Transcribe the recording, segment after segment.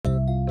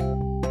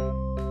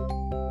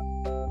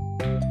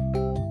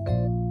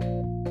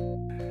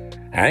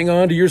Hang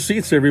on to your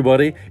seats,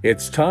 everybody.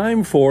 It's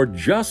time for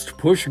Just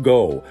Push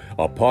Go,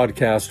 a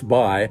podcast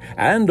by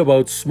and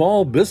about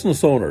small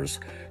business owners.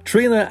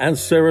 Trina and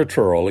Sarah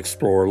Turrell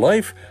explore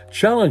life,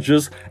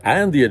 challenges,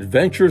 and the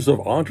adventures of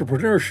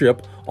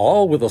entrepreneurship,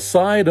 all with a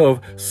side of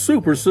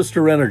super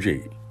sister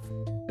energy.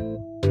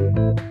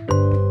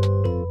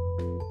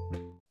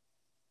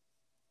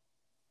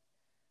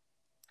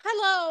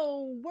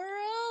 Hello,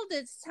 world.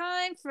 It's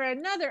time for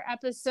another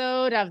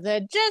episode of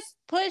the Just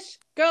Push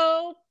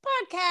Go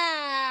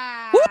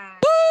podcast. Whoop,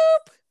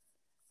 whoop.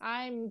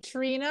 I'm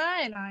Trina,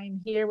 and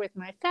I'm here with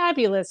my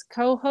fabulous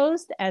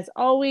co-host, as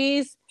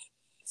always,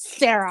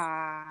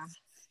 Sarah.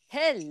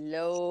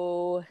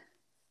 Hello.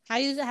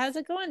 How's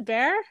it going,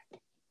 Bear?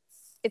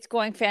 It's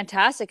going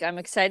fantastic. I'm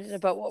excited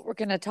about what we're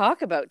going to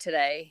talk about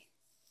today.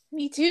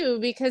 Me too,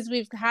 because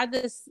we've had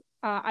this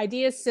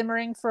idea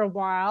simmering for a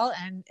while,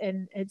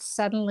 and it's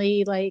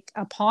suddenly like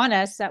upon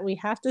us that we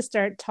have to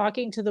start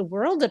talking to the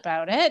world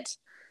about it.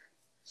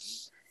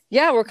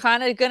 Yeah, we're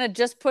kind of going to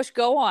just push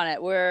go on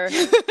it. We're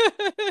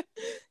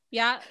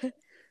not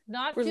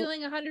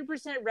feeling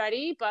 100%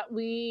 ready, but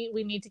we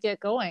need to get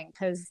going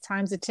because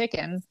time's a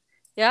ticking.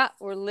 Yeah,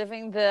 we're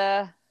living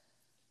the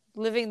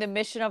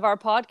mission of our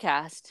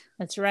podcast.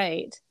 That's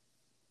right.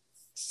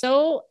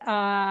 So,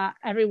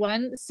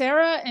 everyone,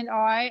 Sarah and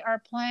I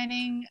are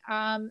planning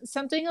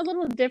something a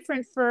little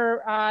different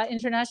for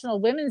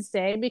International Women's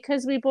Day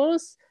because we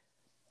both,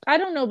 I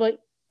don't know, but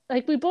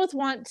like we both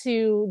want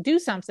to do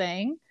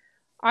something.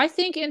 I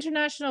think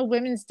International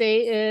Women's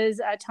Day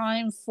is a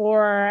time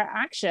for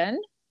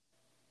action.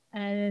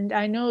 And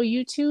I know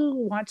you two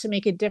want to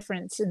make a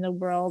difference in the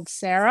world,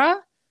 Sarah.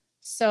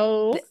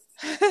 So,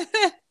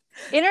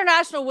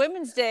 International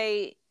Women's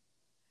Day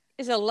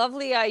is a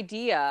lovely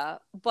idea,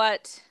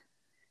 but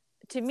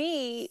to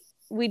me,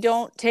 we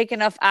don't take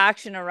enough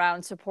action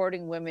around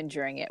supporting women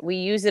during it. We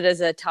use it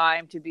as a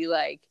time to be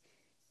like,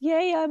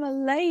 yay, I'm a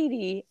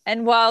lady.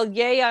 And while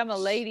yay, I'm a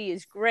lady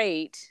is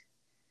great,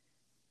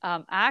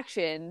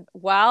 action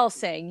while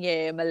saying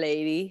yay, I'm a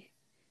lady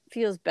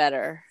feels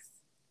better.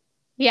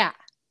 Yeah.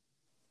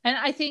 And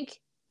I think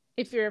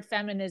if your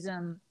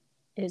feminism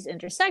is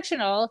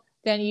intersectional,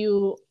 then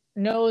you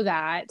know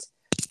that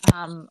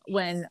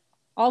when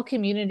all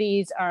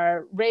communities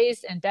are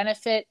raised and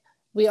benefit,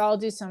 we all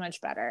do so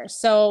much better.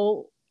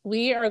 So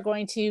we are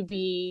going to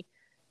be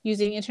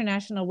using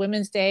International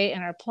Women's Day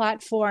and our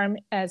platform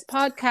as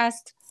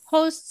podcast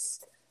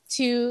hosts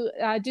to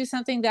do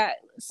something that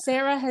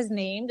Sarah has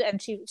named, and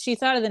she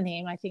thought of the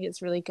name. I think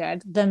it's really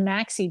good. The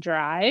Maxi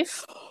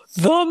Drive.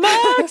 The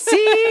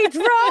Maxi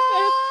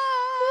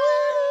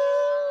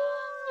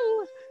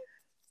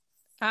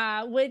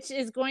Drive! Which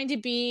is going to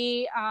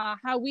be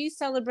how we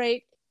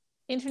celebrate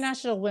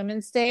International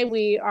Women's Day.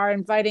 We are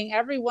inviting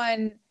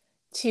everyone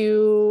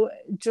to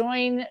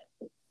join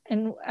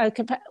in a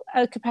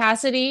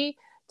capacity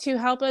to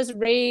help us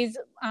raise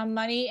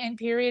money and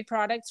period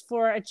products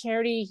for a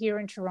charity here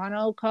in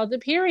Toronto called the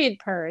Period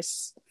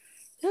Purse.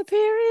 The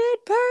Period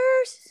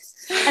Purse.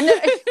 And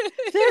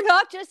they're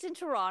not just in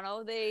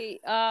Toronto.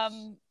 They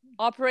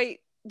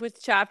operate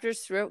with chapters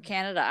throughout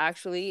Canada,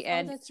 actually.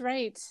 And that's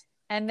right.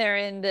 And they're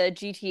in the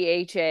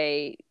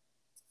GTHA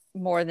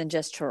more than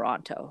just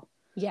Toronto.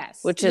 Yes,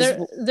 which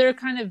is they're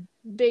kind of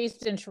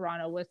based in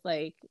Toronto with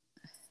like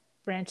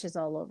branches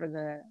all over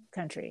the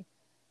country.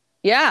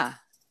 Yeah,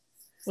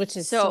 which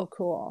is so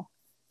cool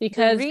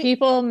because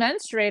people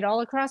menstruate all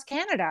across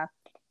Canada.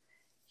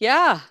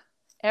 Yeah,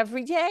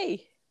 every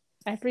day,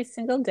 every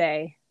single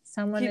day,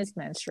 someone is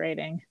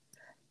menstruating.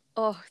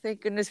 Oh,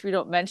 thank goodness we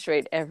don't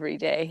menstruate every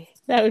day.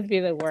 That would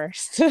be the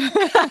worst.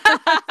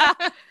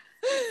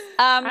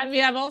 I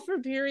mean, I'm all for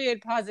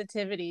period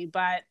positivity,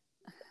 but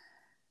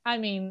I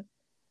mean,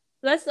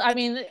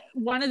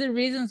 one of the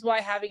reasons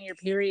why having your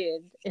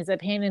period is a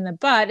pain in the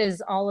butt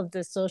is all of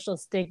the social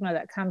stigma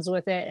that comes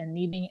with it and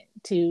needing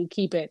to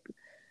keep it,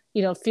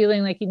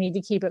 feeling like you need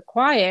to keep it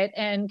quiet.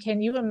 And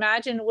can you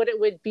imagine what it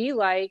would be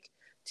like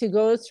to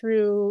go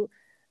through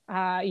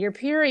your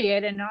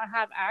period and not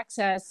have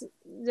access,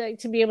 like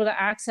to be able to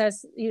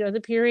access,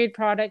 the period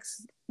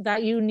products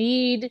that you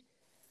need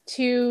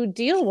to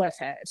deal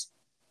with it?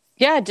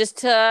 Yeah, just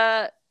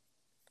to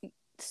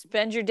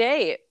spend your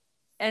day.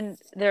 And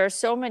there are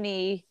so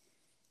many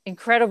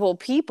incredible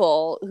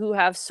people who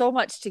have so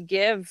much to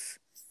give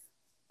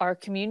our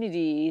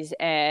communities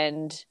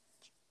and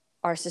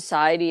our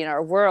society and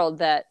our world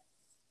that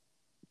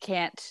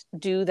can't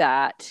do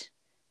that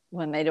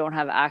when they don't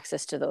have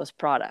access to those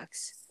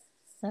products.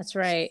 That's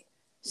right.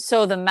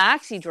 So the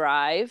Maxi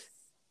Drive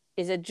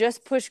is a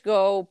Just Push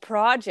Go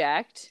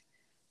project,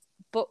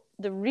 but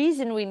the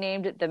reason we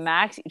named it the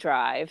Maxi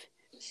Drive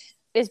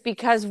is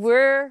because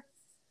we're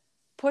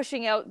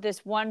pushing out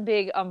this one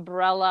big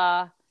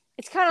umbrella.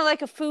 It's kind of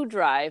like a food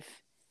drive.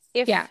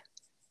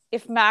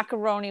 If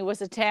macaroni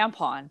was a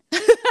tampon.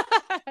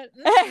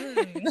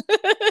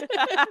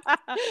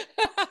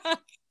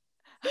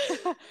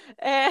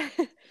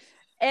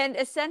 And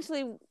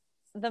essentially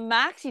the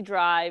Maxi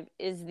Drive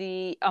is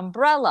the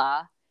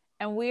umbrella,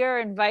 and we are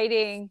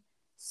inviting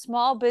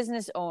small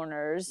business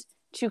owners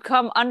to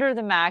come under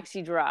the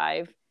Maxi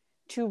Drive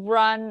to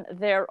run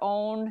their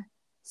own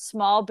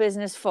small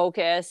business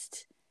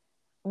focused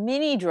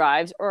mini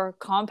drives or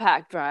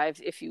compact drives,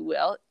 if you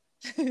will,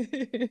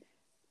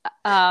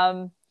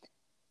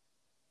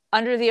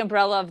 under the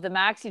umbrella of the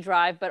Maxi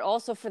Drive, but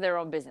also for their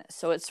own business.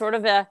 So it's sort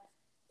of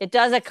it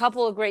does a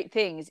couple of great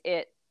things.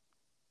 It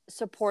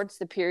supports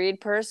the period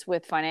purse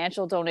with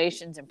financial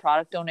donations and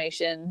product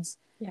donations.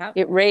 Yeah.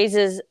 It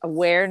raises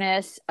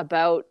awareness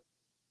about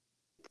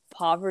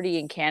poverty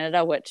in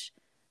Canada, which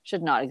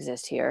should not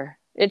exist here.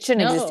 It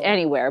shouldn't exist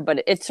anywhere,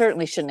 but it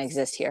certainly shouldn't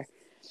exist here.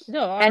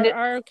 No,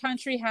 our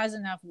country has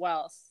enough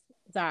wealth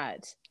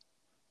that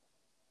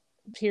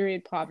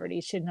period poverty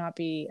should not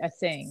be a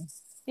thing.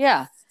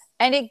 Yeah.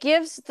 And it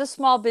gives the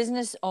small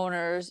business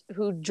owners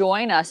who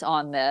join us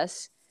on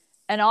this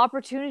an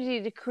opportunity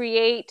to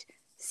create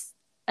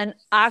an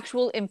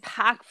actual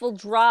impactful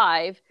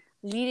drive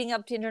leading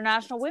up to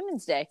International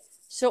Women's Day.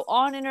 So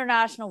on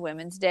International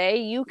Women's Day,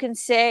 you can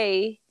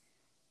say,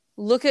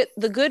 look at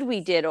the good we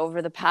did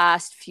over the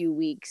past few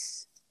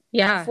weeks.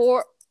 Yeah.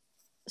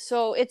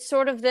 So it's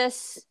sort of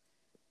this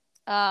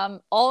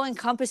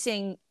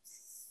all-encompassing,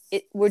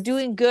 we're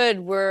doing good.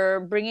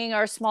 We're bringing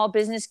our small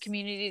business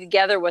community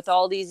together with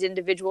all these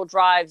individual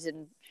drives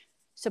and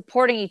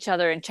supporting each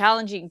other and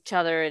challenging each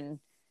other. And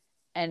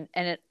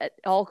it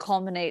all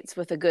culminates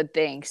with a good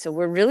thing. So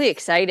we're really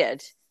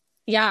excited.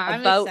 Yeah,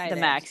 about the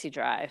Maxi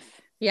Drive.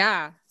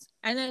 Yeah.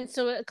 And then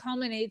so it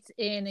culminates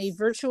in a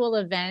virtual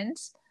event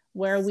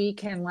where we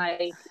can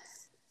like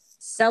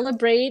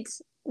celebrate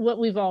what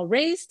we've all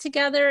raised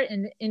together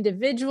and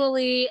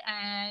individually,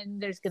 and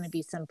there's going to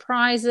be some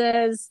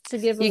prizes to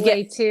give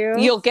away too.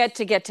 You'll get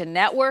to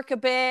network a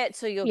bit,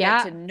 so you'll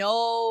get to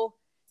know.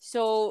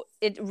 So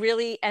it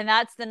really, and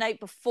that's the night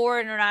before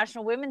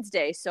International Women's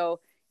Day. So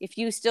if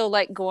you still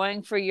like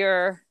going for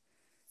your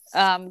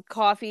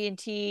coffee and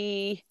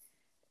tea,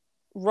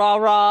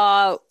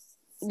 rah,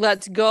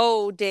 let's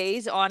go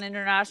days on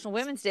International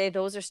Women's Day,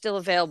 those are still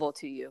available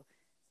to you.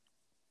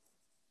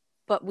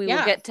 But we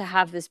will get to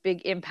have this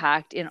big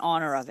impact in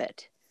honor of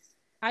it.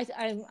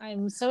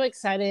 I'm so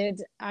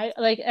excited. I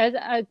like, as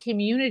a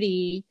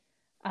community,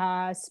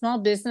 small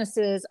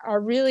businesses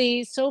are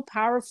really so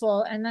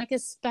powerful, and like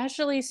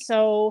especially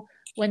so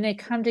when they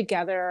come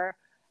together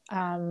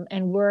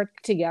and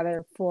work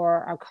together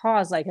for a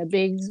cause, like a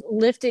big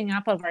lifting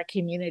up of our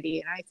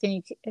community. And I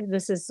think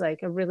this is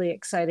like a really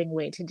exciting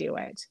way to do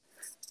it.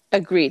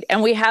 Agreed.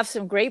 And we have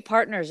some great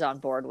partners on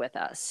board with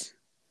us.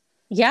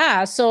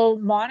 Yeah. So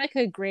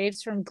Monica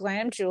Graves from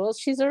Glam Jewels,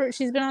 she's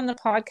been on the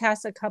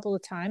podcast a couple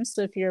of times.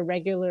 So if you're a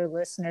regular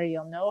listener,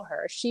 you'll know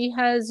her. She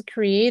has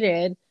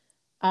created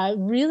a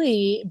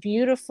really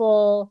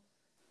beautiful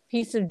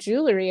piece of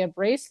jewelry, a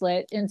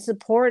bracelet in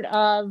support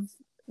of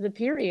the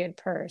period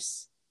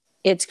purse.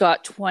 It's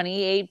got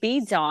 28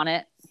 beads on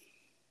it.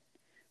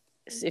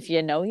 If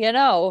you know, you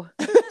know.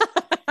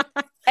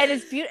 And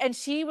it's beautiful. And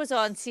she was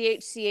on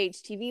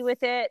CHCH TV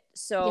with it.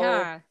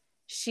 So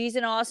she's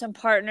an awesome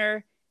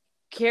partner.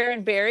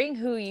 Karen Baring,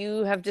 who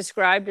you have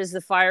described as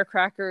the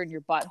firecracker in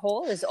your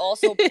butthole, is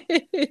also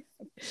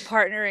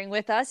partnering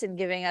with us and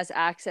giving us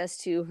access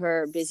to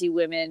her Busy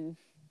Women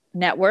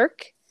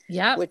network.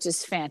 Yeah, which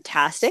is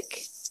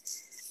fantastic.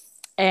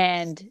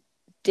 And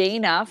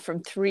Dana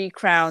from Three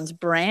Crowns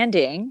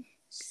Branding.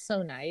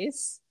 So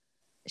nice.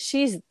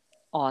 She's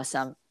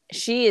awesome.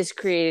 She is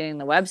creating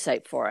the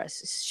website for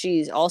us.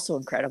 She's also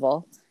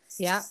incredible.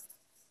 Yeah.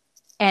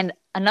 And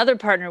another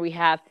partner we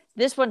have,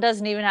 this one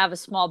doesn't even have a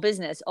small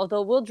business,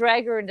 although we'll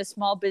drag her into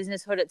small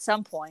business hood at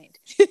some point,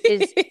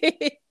 is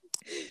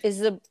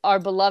our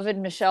beloved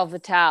Michelle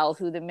Vital,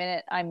 who the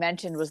minute I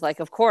mentioned was like,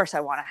 of course I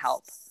want to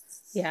help.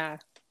 Yeah.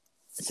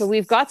 So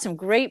we've got some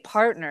great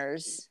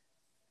partners.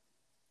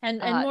 And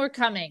more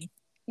coming.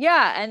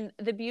 Yeah. And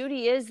the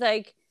beauty is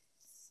like,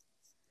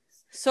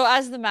 so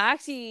as the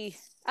Maxi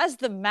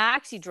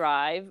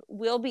Drive,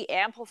 we'll be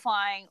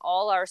amplifying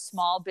all our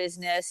small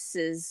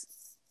businesses,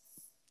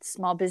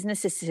 all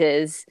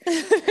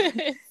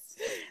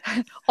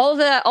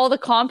the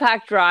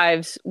compact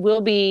drives will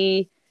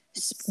be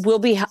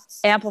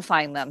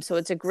amplifying them. So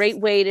it's a great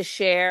way to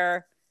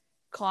share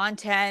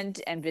content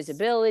and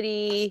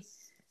visibility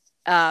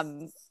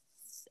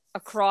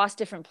across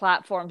different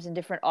platforms and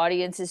different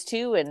audiences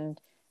too. And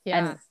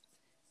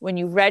when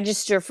you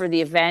register for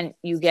the event,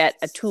 you get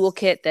a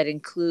toolkit that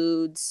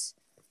includes,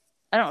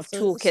 I don't know if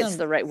toolkit's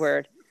the right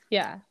word.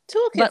 Yeah.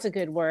 Toolkit's a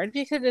good word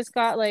because it's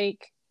got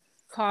like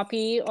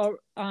copy or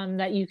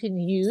that you can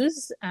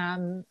use,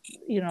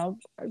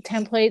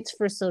 templates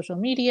for social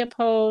media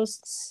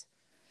posts,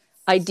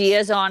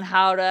 ideas on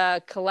how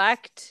to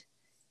collect.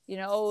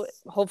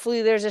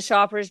 Hopefully there's a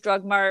Shoppers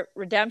Drug Mart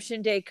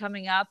Redemption Day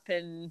coming up,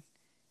 and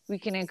we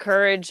can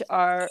encourage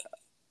our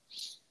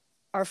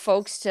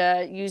folks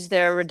to use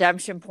their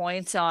redemption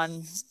points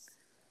on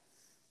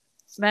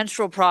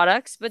menstrual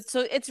products. But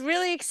so it's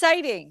really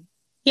exciting.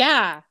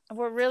 Yeah.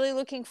 We're really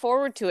looking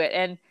forward to it.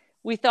 And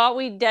we thought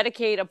we'd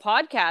dedicate a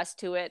podcast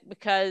to it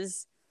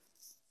because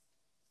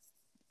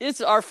it's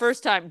our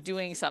first time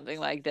doing something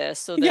like this.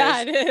 So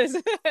yeah, it is.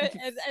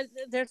 And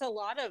there's a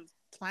lot of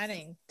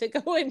planning to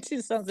go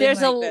into something this.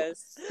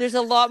 There's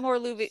a lot more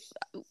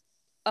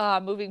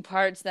moving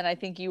parts than I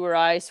think you or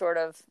I sort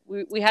of.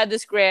 We had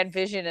this grand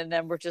vision, and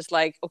then we're just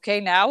like, okay,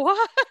 now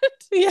what?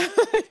 Yeah.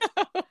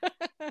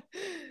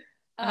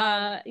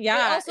 But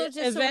also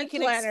just so we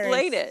can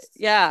explain it.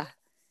 Yeah.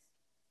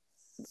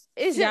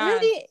 Is it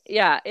really?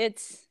 Yeah,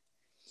 it's.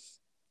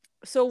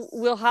 So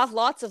we'll have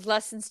lots of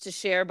lessons to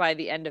share by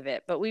the end of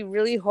it, but we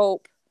really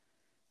hope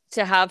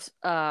to have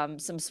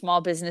some small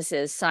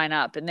businesses sign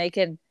up, and they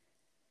can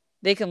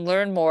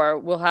learn more.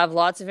 We'll have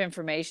lots of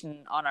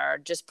information on our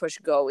Just Push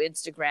Go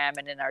Instagram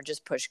and in our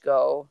Just Push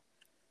Go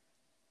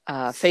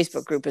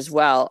Facebook group as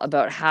well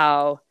about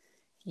how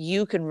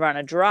you can run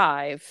a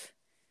drive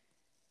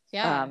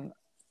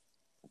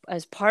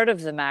as part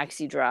of the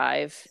Maxi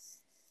Drive.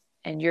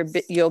 And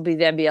you'll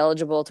then be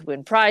eligible to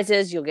win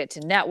prizes. You'll get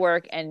to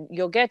network, and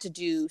you'll get to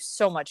do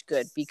so much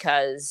good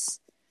because,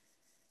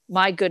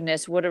 my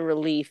goodness, what a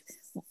relief.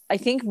 I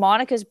think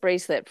Monica's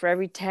bracelet, for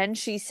every 10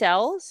 she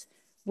sells,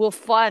 will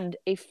fund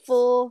a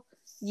full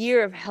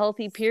year of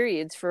healthy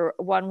periods for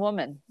one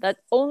woman.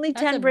 That's only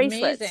 10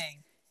 bracelets.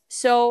 Amazing.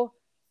 So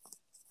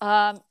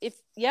there's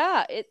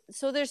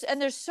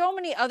so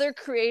many other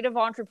creative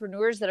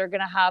entrepreneurs that are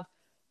going to have.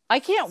 I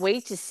can't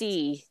wait to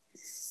see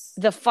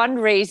the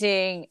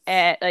fundraising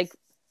and like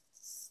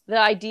the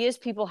ideas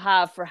people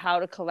have for how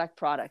to collect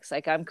products.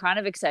 Like, I'm kind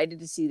of excited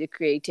to see the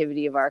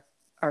creativity of our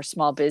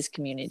small biz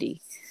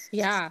community.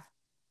 Yeah.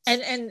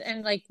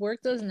 And like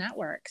work those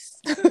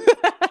networks.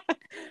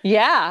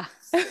 Yeah.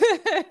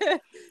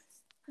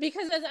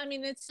 Because I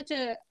mean, it's such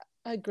a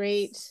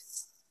great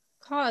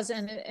cause,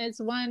 and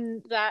it's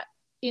one that,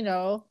 you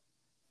know,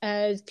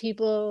 as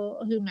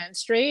people who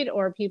menstruate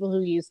or people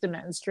who used to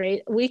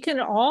menstruate, we can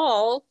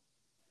all,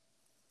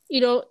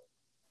 you know,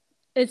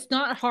 it's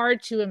not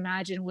hard to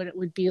imagine what it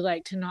would be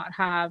like to not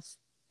have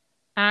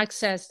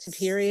access to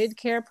period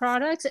care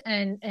products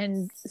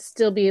and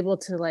still be able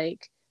to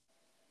like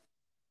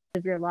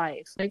live your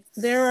life. Like,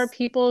 there are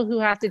people who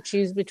have to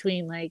choose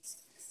between like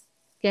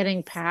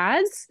getting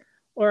pads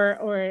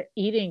or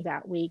eating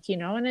that week, you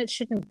know, and it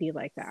shouldn't be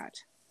like that.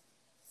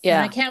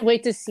 Yeah. And I can't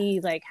wait to see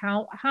like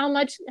how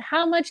much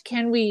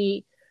can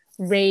we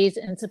raise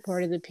in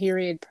support of the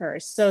period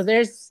purse. So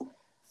there's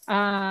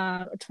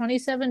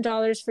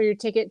 $27 for your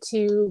ticket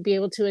to be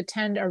able to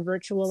attend our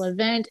virtual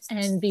event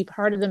and be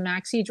part of the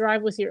Maxi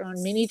Drive with your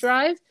own mini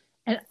drive,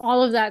 and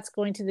all of that's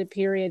going to the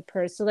period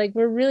purse. So like,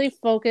 we're really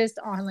focused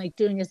on like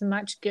doing as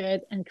much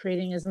good and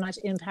creating as much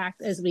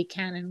impact as we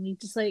can, and we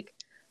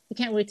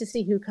can't wait to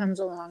see who comes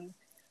along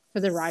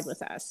for the ride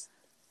with us.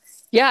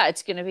 Yeah,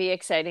 it's going to be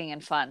exciting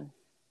and fun.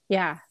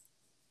 Yeah.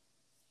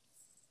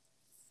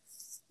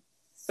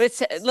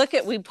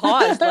 We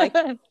paused. Like,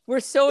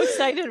 we're so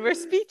excited. We're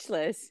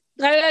speechless.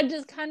 I'm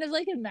just kind of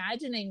like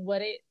imagining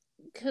what it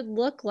could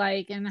look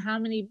like and how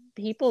many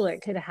people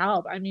it could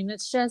help. I mean,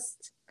 it's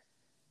just,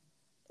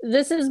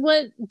 this is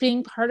what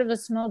being part of a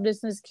small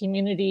business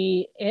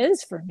community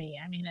is for me.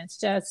 I mean, it's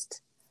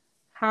just,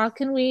 how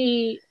can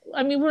we,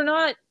 I mean,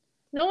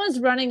 no one's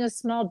running a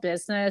small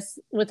business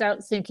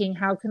without thinking,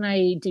 how can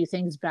I do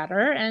things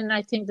better? And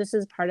I think this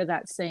is part of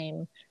that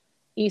same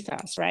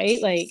ethos, right?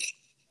 Like,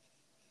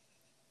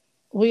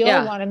 we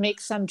all want to make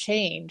some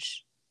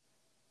change.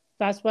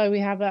 That's why we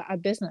have a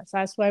business.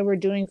 That's why we're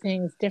doing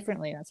things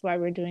differently. That's why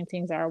we're doing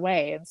things our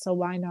way. And so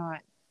why not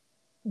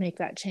make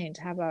that change,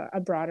 have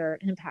a broader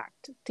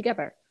impact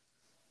together?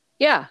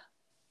 Yeah.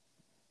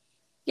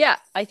 Yeah.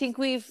 I think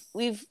we've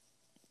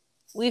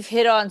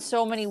hit on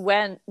so many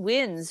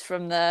wins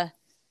from the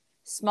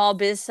small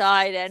biz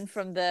side and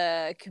from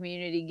the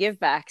community give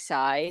back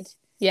side.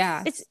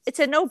 Yeah. It's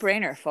a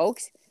no-brainer,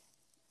 folks.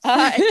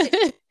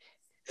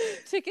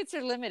 Tickets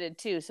are limited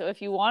too, so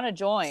if you want to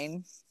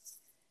join,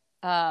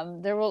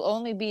 there will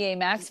only be a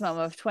maximum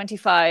of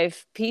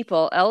 25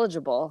 people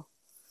eligible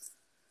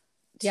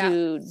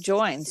to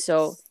join.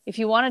 So if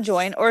you want to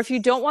join, or if you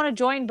don't want to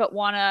join but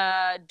want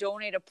to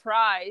donate a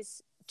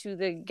prize to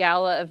the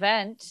gala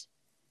event,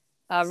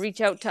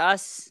 reach out to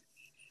us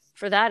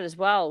for that as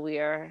well.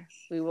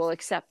 We will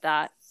accept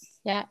that.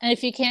 Yeah, and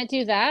if you can't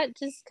do that,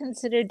 just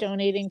consider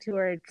donating to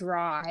our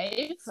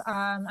drive.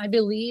 I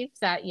believe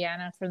that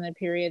Yana from the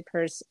Period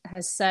Purse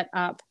has set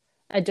up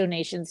a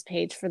donations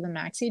page for the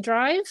Maxi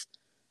Drive,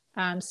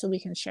 so we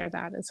can share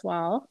that as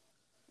well.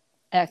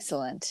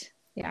 Excellent.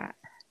 Yeah.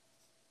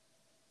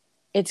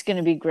 It's going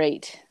to be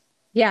great.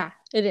 Yeah,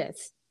 it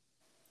is.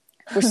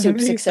 We're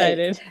super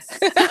excited.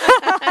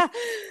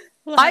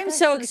 I'm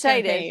so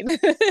excited.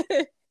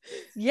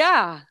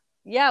 Yeah,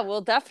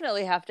 we'll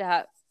definitely have to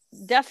have.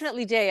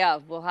 Definitely day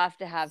of, we'll have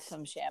to have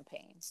some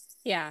champagne.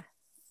 Yeah.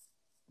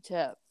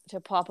 To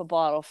pop a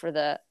bottle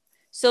for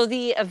so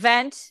the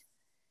event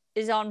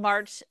is on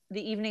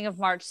the evening of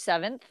March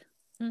 7th.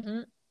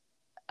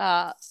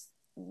 Mm-hmm.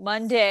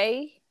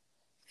 Monday,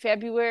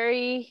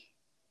 February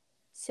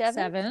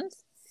 7th.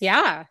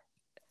 Yeah.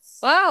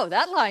 Wow,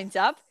 that lines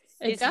up.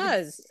 It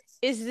does.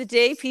 is the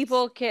day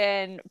people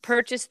can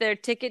purchase their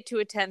ticket to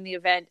attend the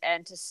event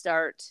and to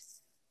start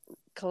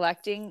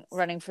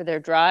running for their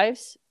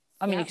drives.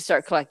 I mean, you can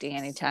start collecting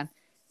anytime,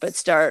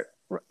 but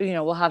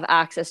we'll have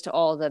access to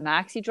all the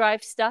Maxi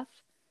Drive stuff.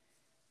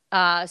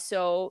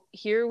 So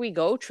here we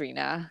go,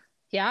 Trina.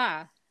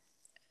 Yeah.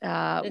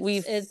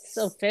 It's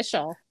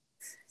official.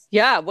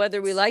 Yeah,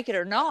 whether we like it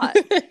or not.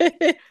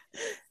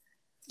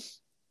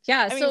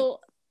 Yeah,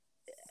 so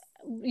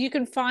you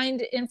can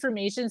find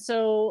information.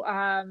 So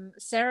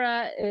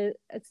Sarah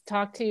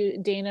talked to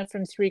Dana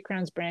from Three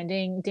Crowns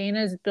Branding.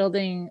 Dana's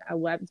building a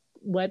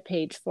web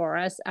page for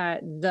us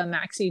at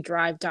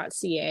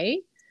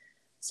themaxidrive.ca.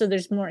 So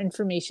there's more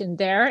information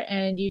there,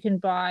 and you can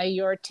buy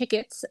your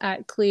tickets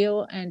at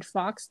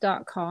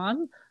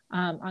cleoandfox.com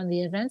on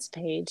the events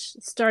page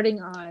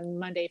starting on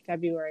Monday,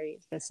 February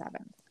the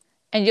 7th.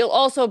 And you'll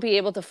also be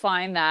able to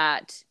find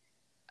that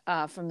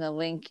from the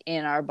link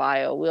in our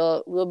bio.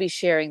 We'll be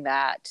sharing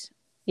that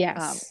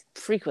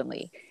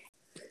frequently.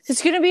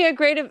 It's going to be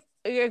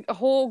a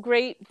whole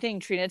great thing,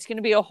 Trina. It's going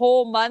to be a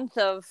whole month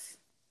of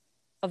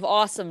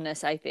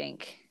awesomeness, I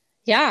think.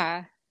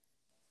 Yeah.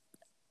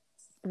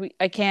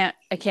 I can't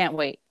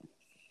wait.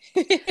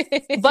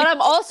 But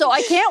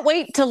I can't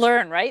wait to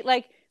learn, right?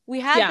 Like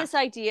we had this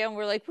idea and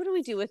we're like, what do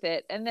we do with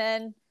it? And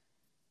then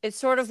it's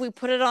sort of, we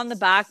put it on the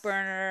back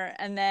burner,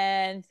 and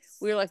then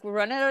we were like, we're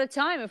running out of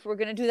time. If we're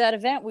going to do that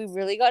event, we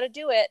really got to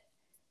do it.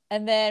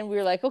 And then we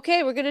were like,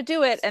 okay, we're going to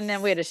do it. And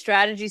then we had a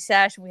strategy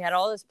session. We had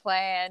all this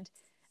planned.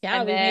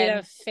 Yeah, we made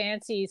a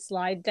fancy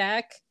slide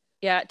deck.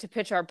 Yeah, to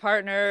pitch our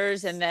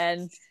partners. And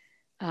then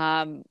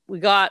we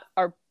got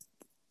our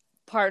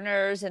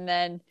partners. And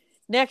then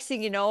next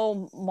thing you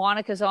know,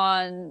 Monica's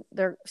on,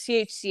 their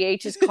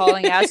CHCH is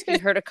calling, asking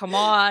her to come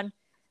on.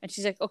 And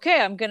she's like,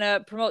 okay, I'm going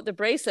to promote the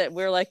bracelet.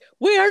 We're like,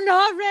 we are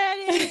not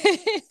ready.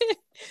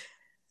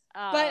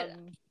 But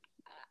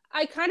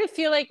I kind of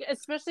feel like,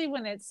 especially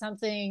when it's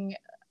something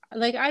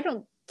like, I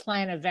don't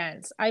plan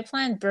events. I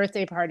plan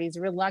birthday parties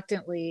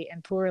reluctantly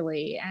and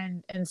poorly.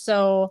 And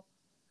so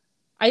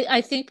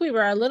I think we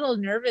were a little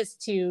nervous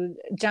to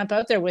jump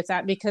out there with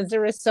that because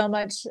there was so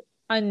much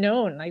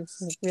unknown. Like,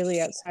 this is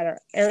really outside our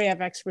area of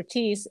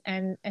expertise,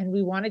 and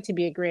we want it to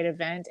be a great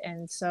event.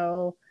 And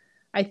so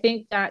I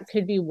think that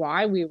could be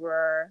why we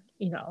were,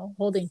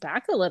 holding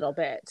back a little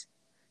bit.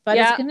 But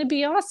it's going to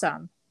be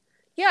awesome.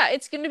 Yeah,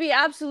 it's going to be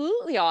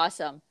absolutely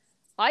awesome.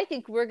 I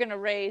think we're going to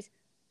raise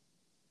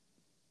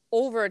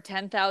over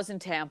 10,000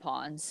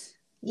 tampons.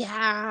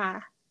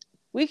 Yeah.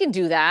 We can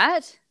do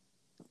that.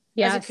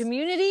 Yes. As a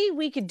community,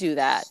 we could do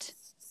that.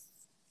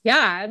 Yeah.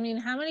 I mean,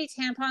 how many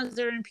tampons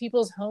are in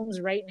people's homes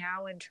right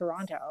now in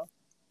Toronto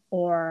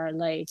or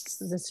like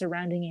the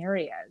surrounding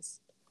areas?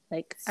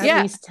 Like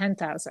at least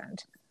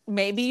 10,000.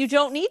 Maybe you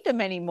don't need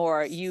them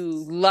anymore,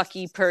 you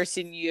lucky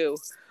person, you.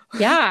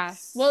 Yeah.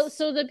 Well,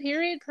 so the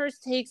period purse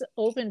takes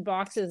open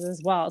boxes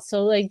as well.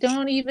 So like,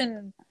 don't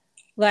even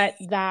let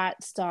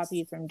that stop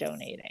you from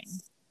donating.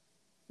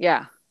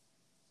 Yeah.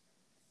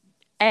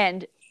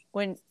 And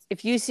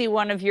if you see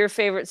one of your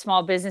favorite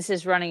small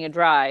businesses running a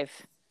drive,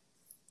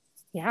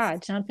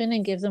 jump in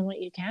and give them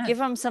what you can. Give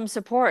them some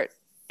support.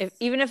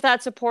 Even if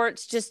that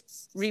support's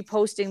just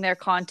reposting their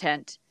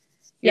content.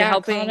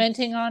 You're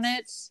commenting on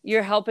it.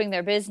 You're helping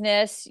their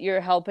business. You're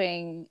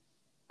helping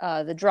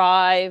the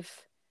drive.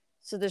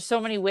 So there's so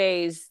many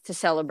ways to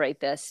celebrate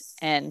this,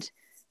 and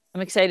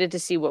I'm excited to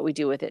see what we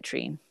do with it,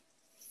 Trine.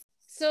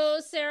 So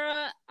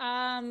Sarah,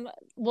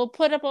 we'll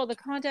put up all the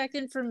contact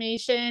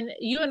information.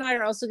 You and I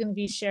are also going to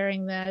be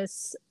sharing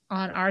this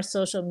on our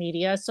social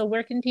media. So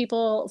where can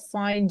people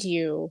find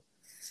you?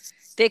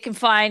 They can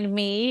find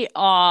me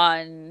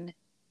on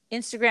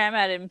Instagram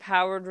at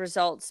Empowered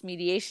Results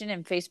Mediation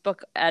and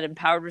Facebook at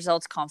Empowered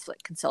Results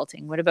Conflict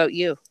Consulting. What about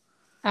you?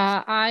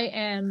 I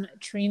am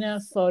Trina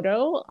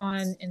Photo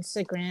on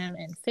Instagram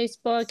and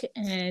Facebook,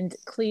 and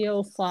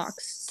Cleo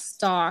Fox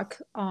Stock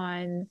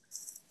on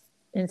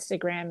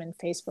Instagram and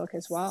Facebook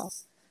as well.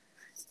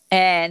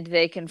 And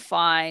they can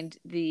find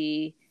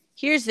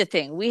here's the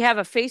thing. We have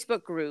a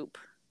Facebook group.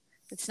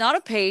 It's not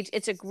a page,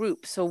 it's a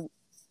group. So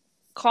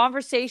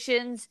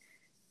conversations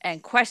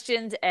and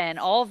questions and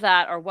all of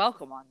that are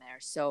welcome on there.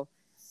 So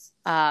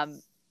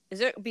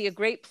it would be a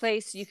great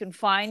place. You can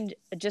find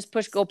a Just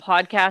Push Go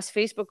podcast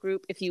Facebook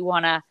group if you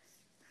want to,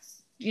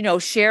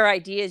 share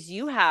ideas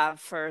you have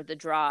for the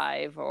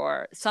drive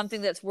or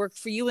something that's worked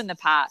for you in the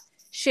past.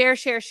 Share,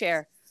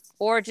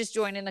 or just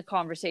join in the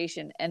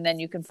conversation. And then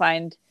you can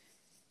find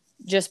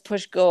Just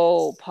Push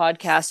Go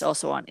podcast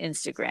also on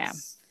Instagram,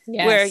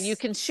 where you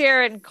can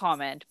share and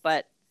comment,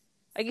 but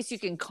I guess you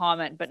can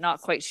comment, but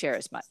not quite share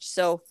as much.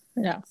 So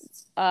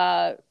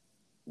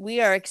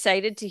we are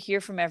excited to hear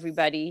from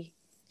everybody.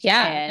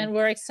 Yeah, and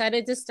we're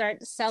excited to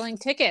start selling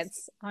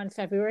tickets on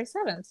February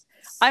 7th.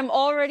 I'm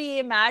already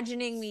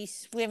imagining me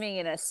swimming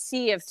in a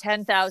sea of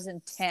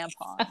 10,000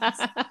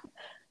 tampons.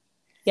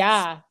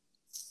 Yeah.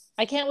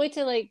 I can't wait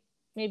to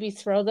maybe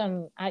throw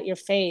them at your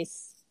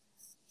face.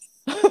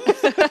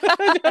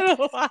 I don't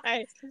know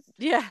why.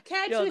 Yeah.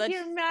 Catch No, with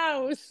your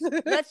mouth.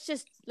 let's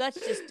just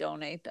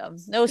donate them.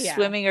 No Yeah.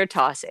 swimming or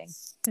tossing.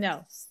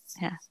 No.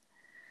 Yeah.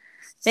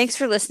 Thanks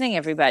for listening,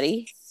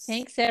 everybody.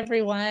 Thanks,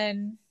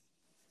 everyone.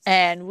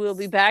 And we'll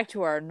be back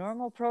to our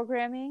normal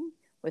programming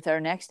with our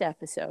next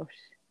episode.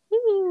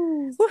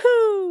 Woo.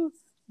 Woohoo!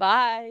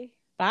 Bye.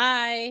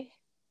 Bye.